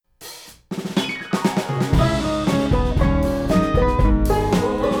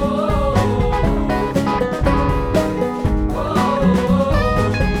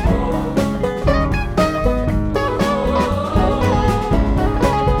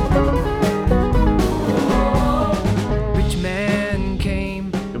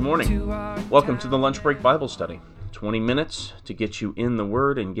Welcome to the Lunch Break Bible Study. 20 minutes to get you in the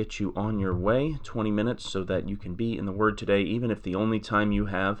Word and get you on your way. 20 minutes so that you can be in the Word today, even if the only time you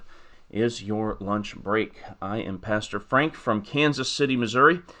have is your lunch break. I am Pastor Frank from Kansas City,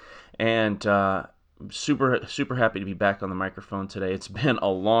 Missouri, and super happy to be back on the microphone today. It's been a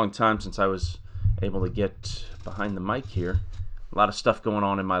long time since I was able to get behind the mic here. A lot of stuff going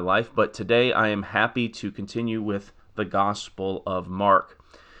on in my life, but today I am happy to continue with the Gospel of Mark.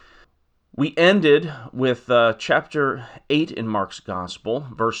 We ended with chapter 8 in Mark's Gospel,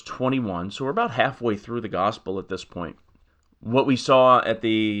 verse 21, so we're about halfway through the Gospel at this point. What we saw at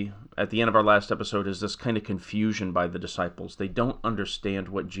the end of our last episode is this kind of confusion by the disciples. They don't understand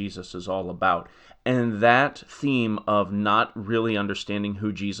what Jesus is all about. And that theme of not really understanding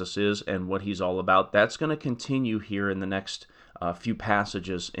who Jesus is and what he's all about, that's going to continue here in the next few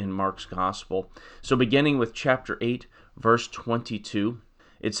passages in Mark's Gospel. So beginning with chapter 8, verse 22,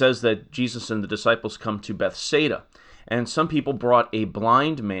 it says that Jesus and the disciples come to Bethsaida, and some people brought a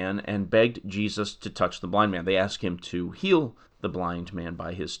blind man and begged Jesus to touch the blind man. They ask him to heal the blind man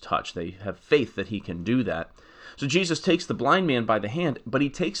by his touch. They have faith that he can do that. So Jesus takes the blind man by the hand, but he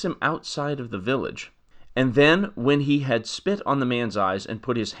takes him outside of the village. And then when he had spit on the man's eyes and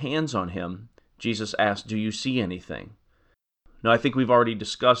put his hands on him, Jesus asked, "Do you see anything?" Now, I think we've already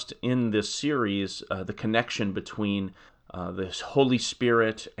discussed in this series the connection between the Holy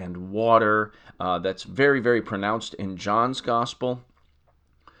Spirit and water. That's very, very pronounced in John's Gospel.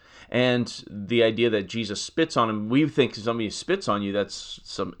 And the idea that Jesus spits on him, we think somebody spits on you, that's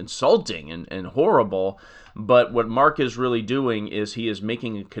some insulting and horrible. But what Mark is really doing is he is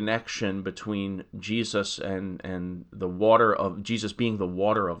making a connection between Jesus and the water of Jesus being the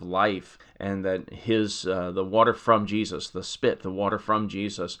water of life, and that the water from Jesus, the spit, the water from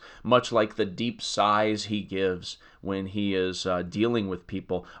Jesus, much like the deep sighs he gives when he is dealing with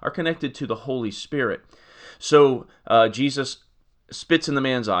people, are connected to the Holy Spirit. So Jesus spits in the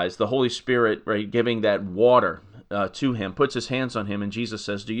man's eyes, the Holy Spirit, right, giving that water to him, puts his hands on him, and Jesus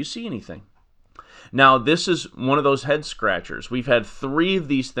says, "Do you see anything?" Now, this is one of those head scratchers. We've had 3 of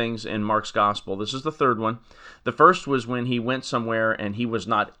these things in Mark's Gospel. This is the third one. The first was when he went somewhere and he was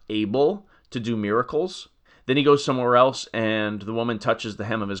not able to do miracles. Then he goes somewhere else and the woman touches the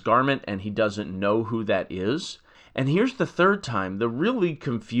hem of his garment and he doesn't know who that is. And here's the third time, the really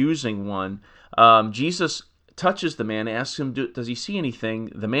confusing one. Jesus touches the man, asks him, does he see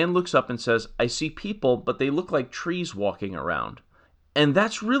anything? The man looks up and says, "I see people, but they look like trees walking around." And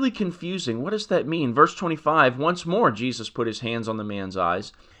that's really confusing. What does that mean? Verse 25, once more Jesus put his hands on the man's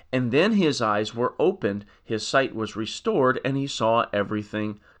eyes, and then his eyes were opened, his sight was restored, and he saw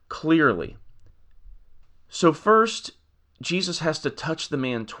everything clearly. So first, Jesus has to touch the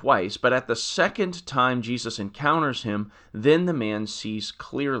man twice, but at the second time Jesus encounters him, then the man sees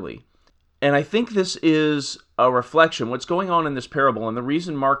clearly. And I think this is a reflection. What's going on in this parable, and the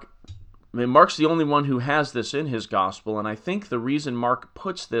reason Mark's the only one who has this in his gospel, and I think the reason Mark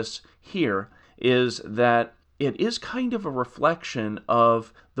puts this here is that it is kind of a reflection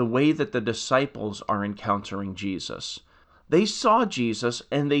of the way that the disciples are encountering Jesus. They saw Jesus,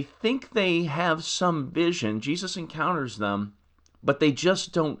 and they think they have some vision. Jesus encounters them, but they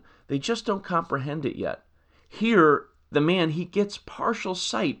just don't comprehend it yet. Here, the man, he gets partial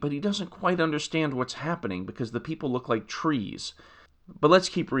sight, but he doesn't quite understand what's happening because the people look like trees. But let's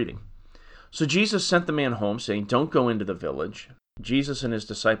keep reading. So Jesus sent the man home, saying, "Don't go into the village." Jesus and his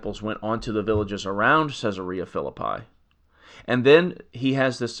disciples went on to the villages around Caesarea Philippi. And then he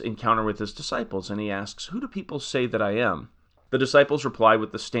has this encounter with his disciples, and he asks, "Who do people say that I am?" The disciples reply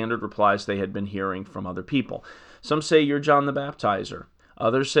with the standard replies they had been hearing from other people. Some say you're John the Baptizer.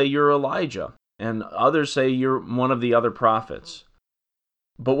 Others say you're Elijah. And others say you're one of the other prophets.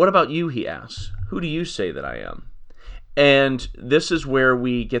 "But what about you?" he asks. "Who do you say that I am?" And this is where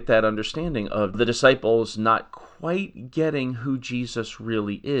we get that understanding of the disciples not quite getting who Jesus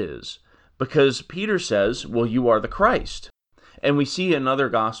really is. Because Peter says, "Well, you are the Christ." And we see in other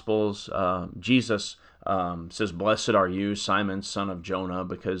Gospels, Jesus says, "Blessed are you, Simon, son of Jonah,"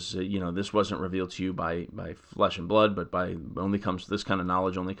 because this wasn't revealed to you by flesh and blood, but this kind of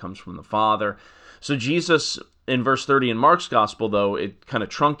knowledge only comes from the Father. So Jesus, in verse 30 in Mark's Gospel, though, it kind of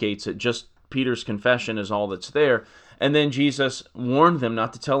truncates it. Just Peter's confession is all that's there. And then Jesus warned them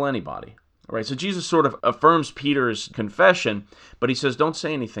not to tell anybody. All right, so Jesus sort of affirms Peter's confession, but he says, don't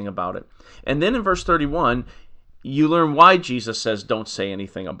say anything about it. And then in verse 31, you learn why Jesus says don't say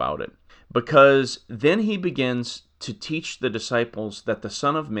anything about it. Because then he begins to teach the disciples that the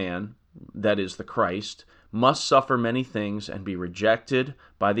Son of Man, that is the Christ, must suffer many things and be rejected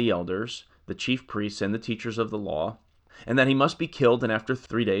by the elders, the chief priests, and the teachers of the law, and that he must be killed and after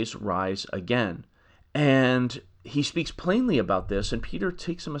 3 days rise again. And he speaks plainly about this, and Peter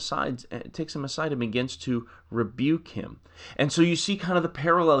takes him aside and begins to rebuke him. And so you see kind of the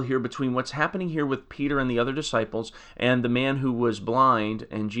parallel here between what's happening here with Peter and the other disciples and the man who was blind,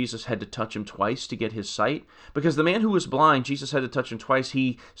 and Jesus had to touch him twice to get his sight. Because the man who was blind, Jesus had to touch him twice.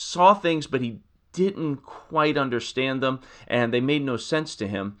 He saw things, but he didn't quite understand them, and they made no sense to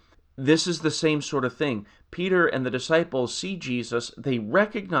him. This is the same sort of thing. Peter and the disciples see Jesus, they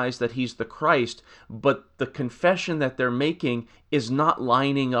recognize that he's the Christ, but the confession that they're making is not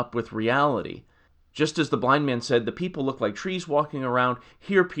lining up with reality. Just as the blind man said, the people look like trees walking around,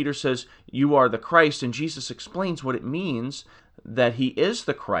 here Peter says, you are the Christ, and Jesus explains what it means that he is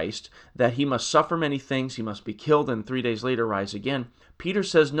the Christ, that he must suffer many things, he must be killed, and 3 days later rise again. Peter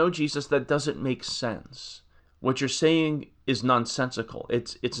says, no, Jesus, that doesn't make sense. What you're saying is nonsensical.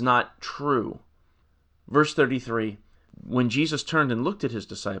 It's not true. Verse 33, when Jesus turned and looked at his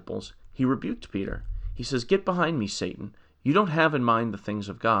disciples, he rebuked Peter. He says, get behind me, Satan. You don't have in mind the things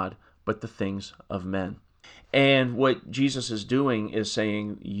of God, but the things of men. And what Jesus is doing is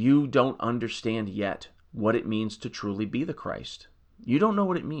saying, you don't understand yet what it means to truly be the Christ. You don't know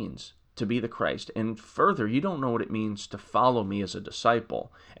what it means to be the Christ. And further, you don't know what it means to follow me as a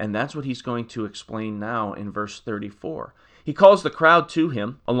disciple. And that's what he's going to explain now in verse 34. He calls the crowd to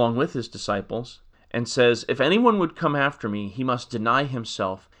him, along with his disciples, and says, if anyone would come after me, he must deny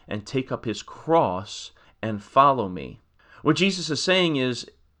himself and take up his cross and follow me. What Jesus is saying is,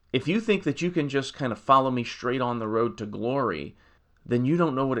 if you think that you can just kind of follow me straight on the road to glory, then you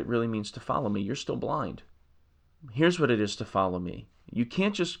don't know what it really means to follow me. You're still blind. Here's what it is to follow me. You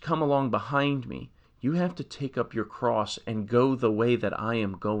can't just come along behind me. You have to take up your cross and go the way that I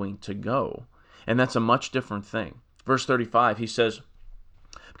am going to go. And that's a much different thing. Verse 35, he says,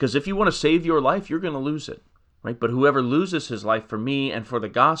 because if you want to save your life, you're going to lose it, right? But whoever loses his life for me and for the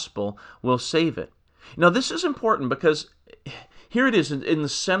gospel will save it. Now, this is important because here it is in the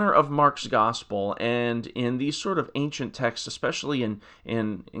center of Mark's gospel, and in these sort of ancient texts, especially in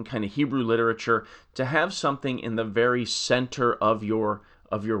kind of Hebrew literature, to have something in the very center of your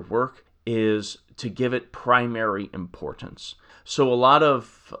work is to give it primary importance. So a lot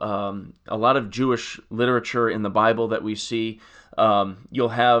of Jewish literature in the Bible that we see, you'll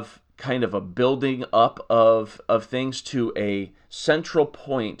have kind of a building up of things to a central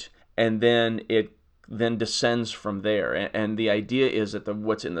point, and then it then descends from there. And the idea is that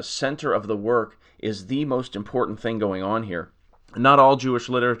what's in the center of the work is the most important thing going on here. Not all Jewish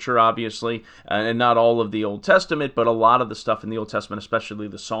literature, obviously, and not all of the Old Testament, but a lot of the stuff in the Old Testament, especially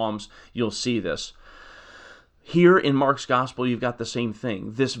the Psalms, you'll see this. Here in Mark's Gospel, you've got the same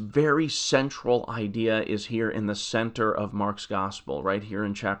thing. This very central idea is here in the center of Mark's Gospel, right here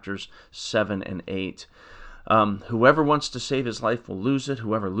in chapters 7 and 8. Whoever wants to save his life will lose it.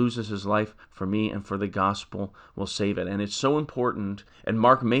 Whoever loses his life for me and for the gospel will save it. And it's so important, and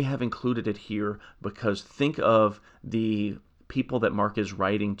Mark may have included it here because think of the people that Mark is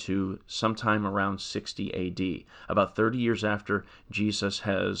writing to sometime around 60 AD, about 30 years after Jesus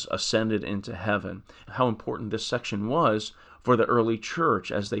has ascended into heaven. How important this section was for the early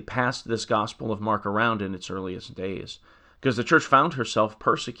church as they passed this Gospel of Mark around in its earliest days. Because the church found herself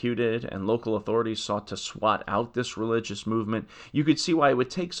persecuted and local authorities sought to swat out this religious movement. You could see why it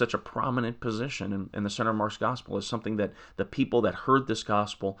would take such a prominent position in the center of Mark's gospel as something that the people that heard this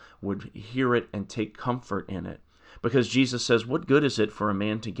gospel would hear it and take comfort in it. Because Jesus says, what good is it for a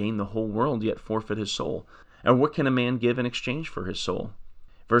man to gain the whole world yet forfeit his soul? And what can a man give in exchange for his soul?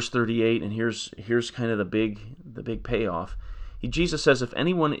 Verse 38, and here's kind of the big payoff. Jesus says, if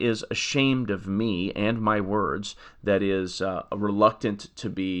anyone is ashamed of me and my words, that is reluctant to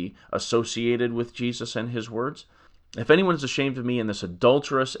be associated with Jesus and his words, if anyone is ashamed of me in this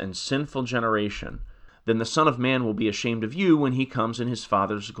adulterous and sinful generation, then the Son of Man will be ashamed of you when he comes in his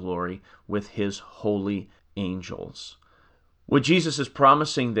Father's glory with his holy angels. What Jesus is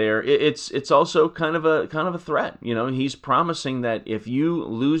promising there, it's also kind of a threat. He's promising that if you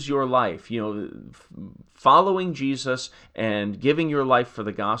lose your life, following Jesus and giving your life for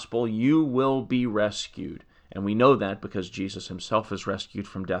the gospel, you will be rescued. And we know that because Jesus himself is rescued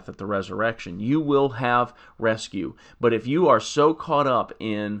from death at the resurrection. You will have rescue. But if you are so caught up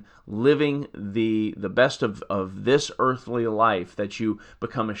in living the best of this earthly life that you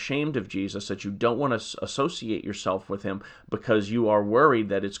become ashamed of Jesus, that you don't want to associate yourself with him because you are worried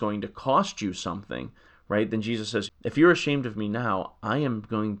that it's going to cost you something, right? Then Jesus says, if you're ashamed of me now, I am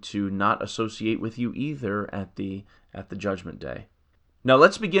going to not associate with you either at the judgment day. Now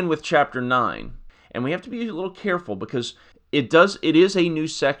let's begin with chapter 9. And we have to be a little careful because it is a new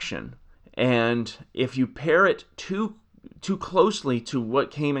section. And if you pair it too too closely to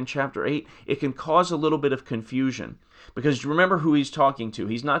what came in chapter 8, it can cause a little bit of confusion. Because you remember who he's talking to.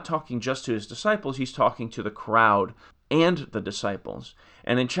 He's not talking just to his disciples, he's talking to the crowd and the disciples.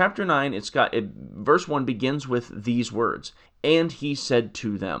 And in chapter 9, verse 1 begins with these words, "And he said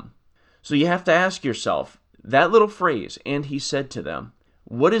to them." So you have to ask yourself, that little phrase, "and he said to them,"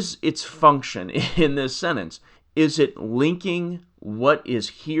 what is its function in this sentence? Is it linking what is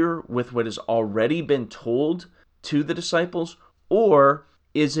here with what has already been told to the disciples? Or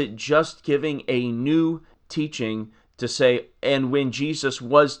is it just giving a new teaching to say, and when Jesus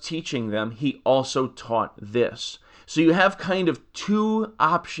was teaching them, he also taught this? So you have kind of two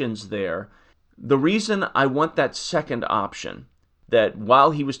options there. The reason I want that second option, that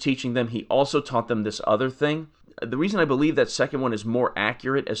while he was teaching them, he also taught them this other thing, the reason I believe that second one is more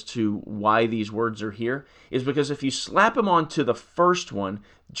accurate as to why these words are here is because if you slap them onto the first one,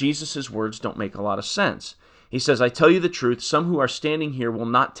 Jesus' words don't make a lot of sense. He says, "I tell you the truth, some who are standing here will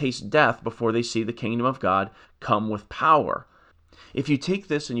not taste death before they see the kingdom of God come with power." If you take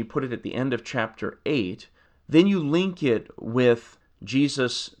this and you put it at the end of chapter 8, then you link it with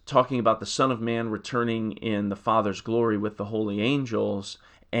Jesus talking about the Son of Man returning in the Father's glory with the holy angels,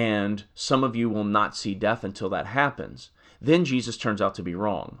 and some of you will not see death until that happens. Then Jesus turns out to be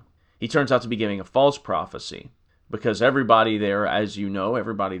wrong. He turns out to be giving a false prophecy, because everybody there, as you know,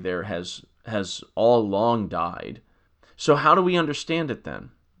 everybody there has all along died. So how do we understand it then?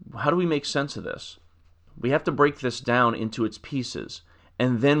 How do we make sense of this? We have to break this down into its pieces,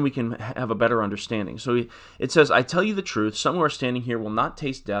 and then we can have a better understanding. So it says, "I tell you the truth, some who are standing here will not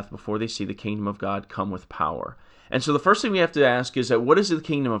taste death before they see the kingdom of God come with power." And so the first thing we have to ask is that what is the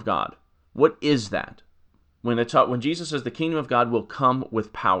kingdom of God? What is that? When Jesus says the kingdom of God will come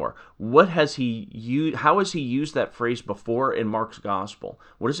with power, how has he used that phrase before in Mark's gospel?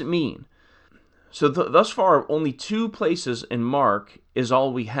 What does it mean? So thus far, only two places in Mark is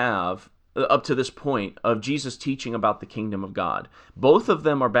all we have up to this point of Jesus teaching about the kingdom of God. Both of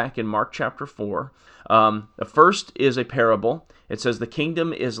them are back in Mark chapter 4. The first is a parable. It says the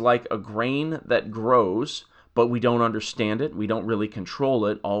kingdom is like a grain that grows, but we don't understand it. We don't really control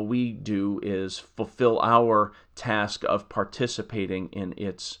it. All we do is fulfill our task of participating in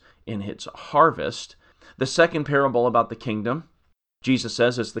its harvest. The second parable about the kingdom, Jesus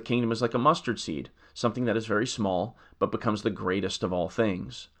says the kingdom is like a mustard seed, something that is very small, but becomes the greatest of all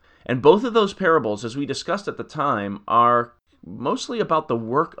things. And both of those parables, as we discussed at the time, are mostly about the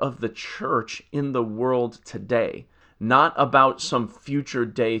work of the church in the world today, not about some future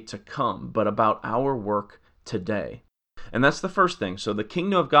day to come, but about our work today. And that's the first thing. So the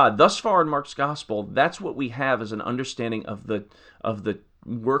kingdom of God, thus far in Mark's gospel, that's what we have as an understanding of the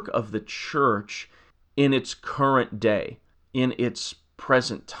work of the church in its current day, in its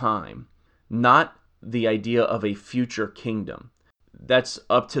present time, not the idea of a future kingdom. That's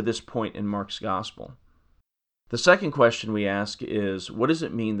up to this point in Mark's gospel. The second question we ask is, what does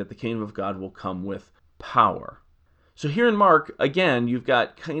it mean that the kingdom of God will come with power? So here in Mark, again, you've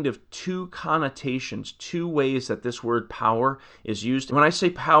got kind of two connotations, two ways that this word power is used. When I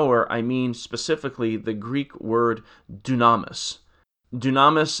say power, I mean specifically the Greek word dunamis.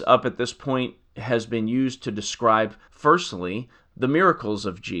 Dunamis, up at this point, has been used to describe, firstly, the miracles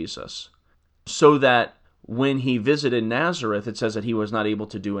of Jesus, so that when he visited Nazareth, it says that he was not able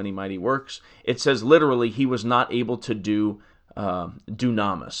to do any mighty works. It says literally he was not able to do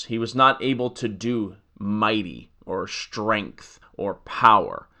dunamis. He was not able to do mighty or strength or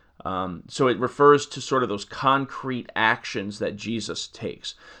power. So it refers to sort of those concrete actions that Jesus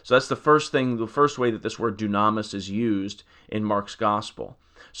takes. So that's the first way that this word dunamis is used in Mark's gospel.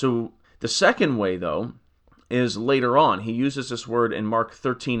 So the second way, though, is later on. He uses this word in Mark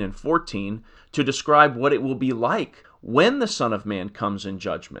 13 and 14 to describe what it will be like when the Son of Man comes in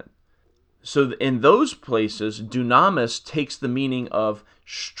judgment. So in those places, dunamis takes the meaning of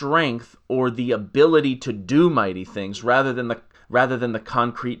strength or the ability to do mighty things rather than the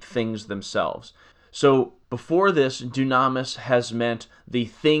concrete things themselves. So before this, dunamis has meant the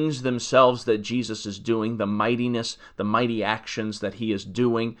things themselves that Jesus is doing, the mightiness, the mighty actions that he is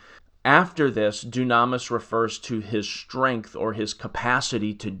doing. After this, dunamis refers to his strength or his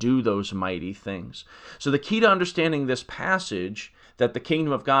capacity to do those mighty things. So the key to understanding this passage, that the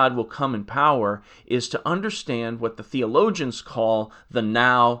kingdom of God will come in power, is to understand what the theologians call the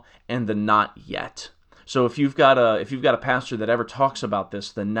now and the not yet. So if you've got a pastor that ever talks about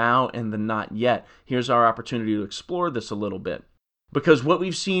this, the now and the not yet, here's our opportunity to explore this a little bit. Because what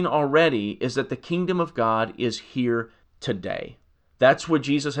we've seen already is that the kingdom of God is here today. That's what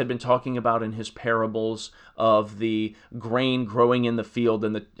Jesus had been talking about in his parables of the grain growing in the field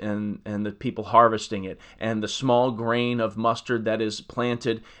and the people harvesting it, and the small grain of mustard that is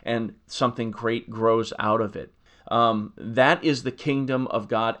planted and something great grows out of it. That is the kingdom of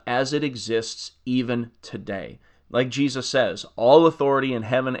God as it exists even today. Like Jesus says, all authority in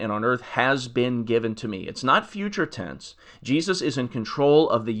heaven and on earth has been given to me. It's not future tense. Jesus is in control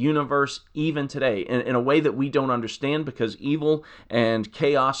of the universe even today in a way that we don't understand, because evil and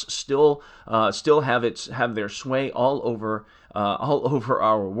chaos still have their sway all over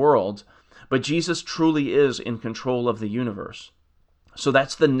our world. But Jesus truly is in control of the universe. So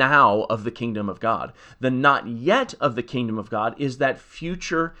that's the now of the kingdom of God. The not yet of the kingdom of God is that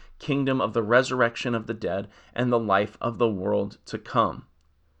future kingdom of the resurrection of the dead and the life of the world to come.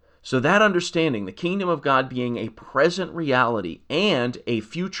 So that understanding, the kingdom of God being a present reality and a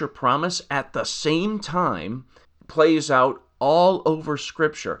future promise at the same time, plays out all over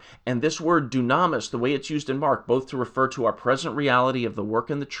Scripture. And this word dunamis, the way it's used in Mark, both to refer to our present reality of the work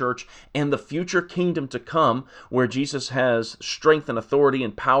in the church and the future kingdom to come, where Jesus has strength and authority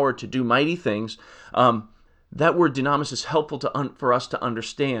and power to do mighty things, that word dunamis is helpful for us to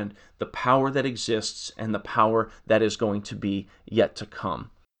understand the power that exists and the power that is going to be yet to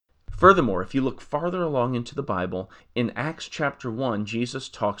come. Furthermore, if you look farther along into the Bible, in Acts chapter 1, Jesus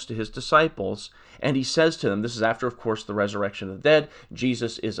talks to his disciples, and he says to them, this is after, of course, the resurrection of the dead.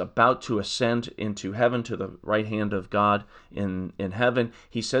 Jesus is about to ascend into heaven to the right hand of God in heaven.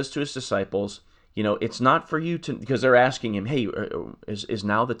 He says to his disciples, it's not for you to, because they're asking him, hey, is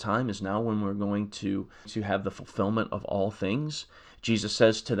now the time? Is now when we're going to have the fulfillment of all things? Jesus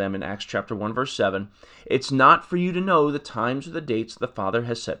says to them in Acts chapter 1, verse 7, it's not for you to know the times or the dates the Father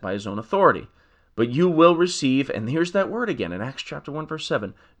has set by his own authority, but you will receive, and here's that word again in Acts chapter 1, verse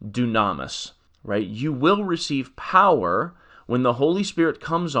 7, dunamis, right? You will receive power when the Holy Spirit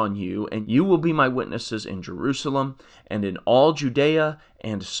comes on you, and you will be my witnesses in Jerusalem and in all Judea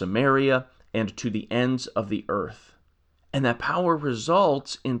and Samaria and to the ends of the earth. And that power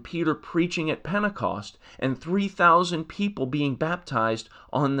results in Peter preaching at Pentecost and 3,000 people being baptized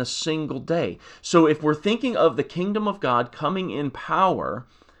on the single day. So if we're thinking of the kingdom of God coming in power,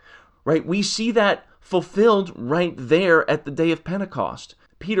 right, we see that fulfilled right there at the day of Pentecost.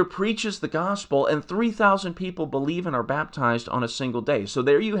 Peter preaches the gospel and 3,000 people believe and are baptized on a single day. So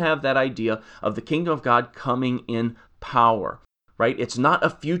there you have that idea of the kingdom of God coming in power, right? It's not a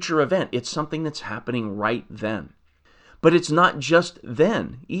future event. It's something that's happening right then. But it's not just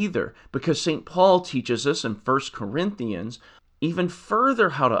then either, because St. Paul teaches us in 1 Corinthians even further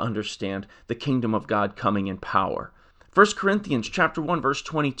how to understand the kingdom of God coming in power. 1 Corinthians chapter 1, verse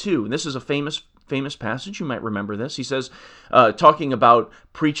 22, and this is a famous passage. You might remember this. He says, talking about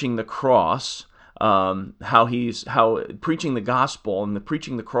preaching the cross, how preaching the gospel and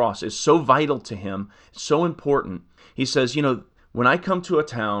preaching the cross is so vital to him, so important. He says, when I come to a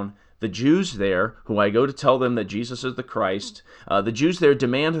town, the Jews there, who I go to tell them that Jesus is the Christ, the Jews there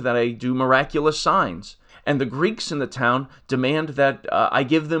demand that I do miraculous signs. And the Greeks in the town demand that I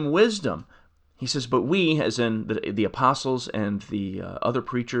give them wisdom. He says, but we, as in the apostles and the other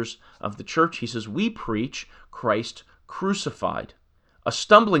preachers of the church, he says, we preach Christ crucified. A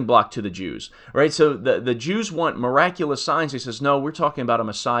stumbling block to the Jews, right? So the Jews want miraculous signs. He says, no, we're talking about a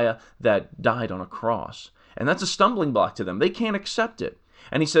Messiah that died on a cross. And that's a stumbling block to them. They can't accept it.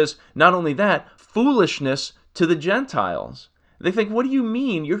 And he says, not only that, foolishness to the Gentiles. They think, what do you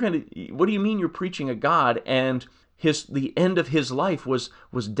mean? What do you mean you're preaching a God and the end of his life was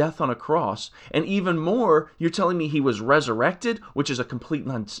death on a cross? And even more, you're telling me he was resurrected, which is a completely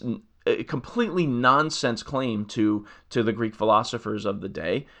nonsense claim to the Greek philosophers of the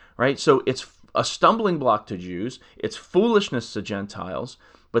day, right? So it's a stumbling block to Jews. It's foolishness to Gentiles.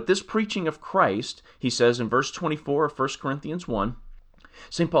 But this preaching of Christ, he says in verse 24 of 1 Corinthians 1,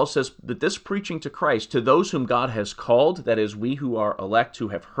 St. Paul says that this preaching to Christ, to those whom God has called, that is, we who are elect, who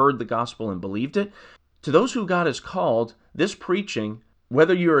have heard the gospel and believed it, to those who God has called, this preaching,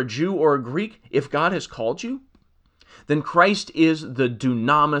 whether you're a Jew or a Greek, if God has called you, then Christ is the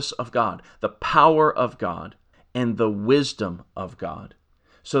dunamis of God, the power of God, and the wisdom of God.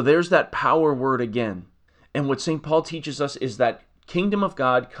 So there's that power word again. And what St. Paul teaches us is that kingdom of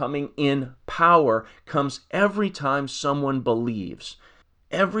God coming in power comes every time someone believes.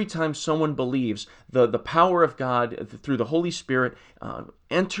 Every time someone believes, the power of God through the Holy Spirit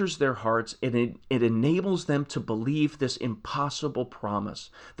enters their hearts, and it enables them to believe this impossible promise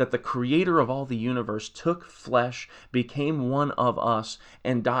that the Creator of all the universe took flesh, became one of us,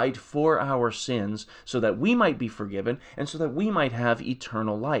 and died for our sins so that we might be forgiven and so that we might have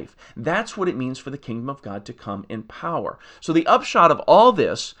eternal life. That's what it means for the kingdom of God to come in power. So the upshot of all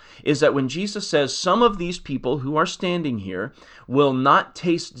this is that when Jesus says some of these people who are standing here will not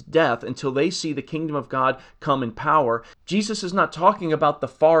taste death until they see the kingdom of God come in power, Jesus is not talking about the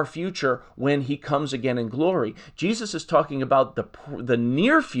far future when he comes again in glory. Jesus is talking about the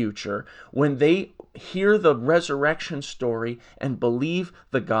near future when they hear the resurrection story and believe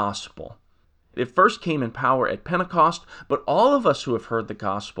the gospel. It first came in power at Pentecost, but all of us who have heard the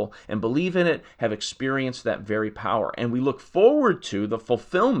gospel and believe in it have experienced that very power. And we look forward to the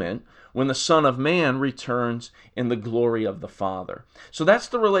fulfillment when the Son of Man returns in the glory of the Father. So that's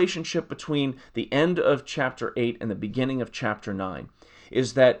the relationship between the end of chapter 8 and the beginning of chapter 9,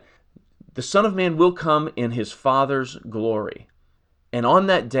 is that the Son of Man will come in his Father's glory. And on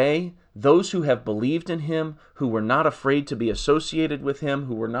that day, those who have believed in him, who were not afraid to be associated with him,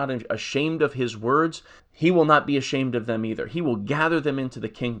 who were not ashamed of his words, he will not be ashamed of them either. He will gather them into the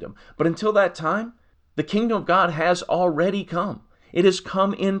kingdom. But until that time, the kingdom of God has already come. It has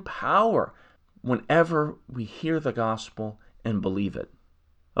come in power whenever we hear the gospel and believe it.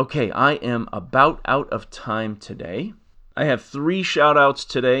 Okay, I am about out of time today. I have 3 shout-outs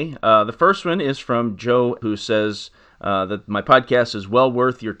today. The first one is from Joe, who says that my podcast is well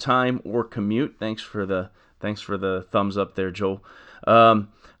worth your time or commute. Thanks for the thumbs up there, Joel.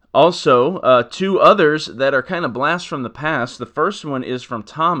 Also, 2 others that are kind of blasts from the past. The first one is from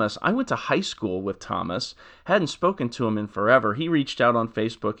Thomas. I went to high school with Thomas. Hadn't spoken to him in forever. He reached out on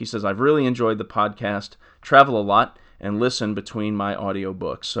Facebook. He says, I've really enjoyed the podcast, travel a lot, and listen between my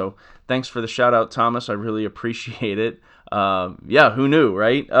audiobooks. So thanks for the shout out, Thomas. I really appreciate it. Who knew,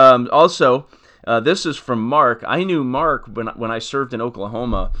 right? Also, this is from Mark. I knew Mark when I served in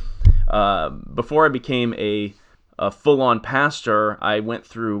Oklahoma. Before I became a full-on pastor, I went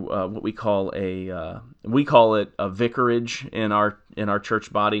through what we call a vicarage in our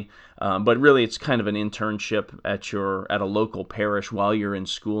church body, but really it's kind of an internship at a local parish while you're in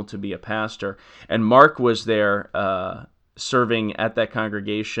school to be a pastor. And Mark was there serving at that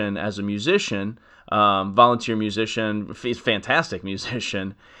congregation as a musician. Volunteer musician, he's a fantastic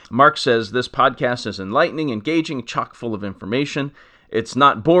musician. Mark says, this podcast is enlightening, engaging, chock full of information. It's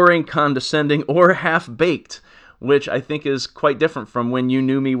not boring, condescending, or half-baked, which I think is quite different from when you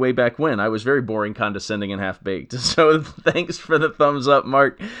knew me way back when. I was very boring, condescending, and half-baked. So thanks for the thumbs up,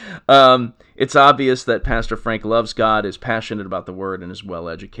 Mark. It's obvious that Pastor Frank loves God, is passionate about the Word, and is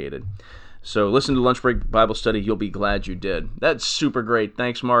well-educated. So listen to Lunch Break Bible Study. You'll be glad you did. That's super great.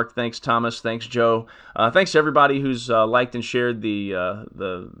 Thanks, Mark. Thanks, Thomas. Thanks, Joe. Thanks to everybody who's liked and shared the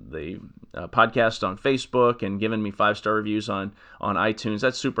podcast on Facebook and given me 5-star reviews on iTunes.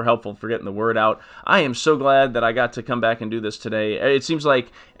 That's super helpful for getting the word out. I am so glad that I got to come back and do this today. It seems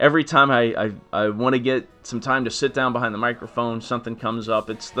like every time I want to get some time to sit down behind the microphone, something comes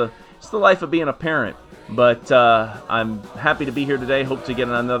up. It's the life of being a parent. But I'm happy to be here today. Hope to get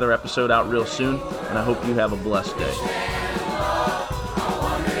another episode out real soon, and I hope you have a blessed day.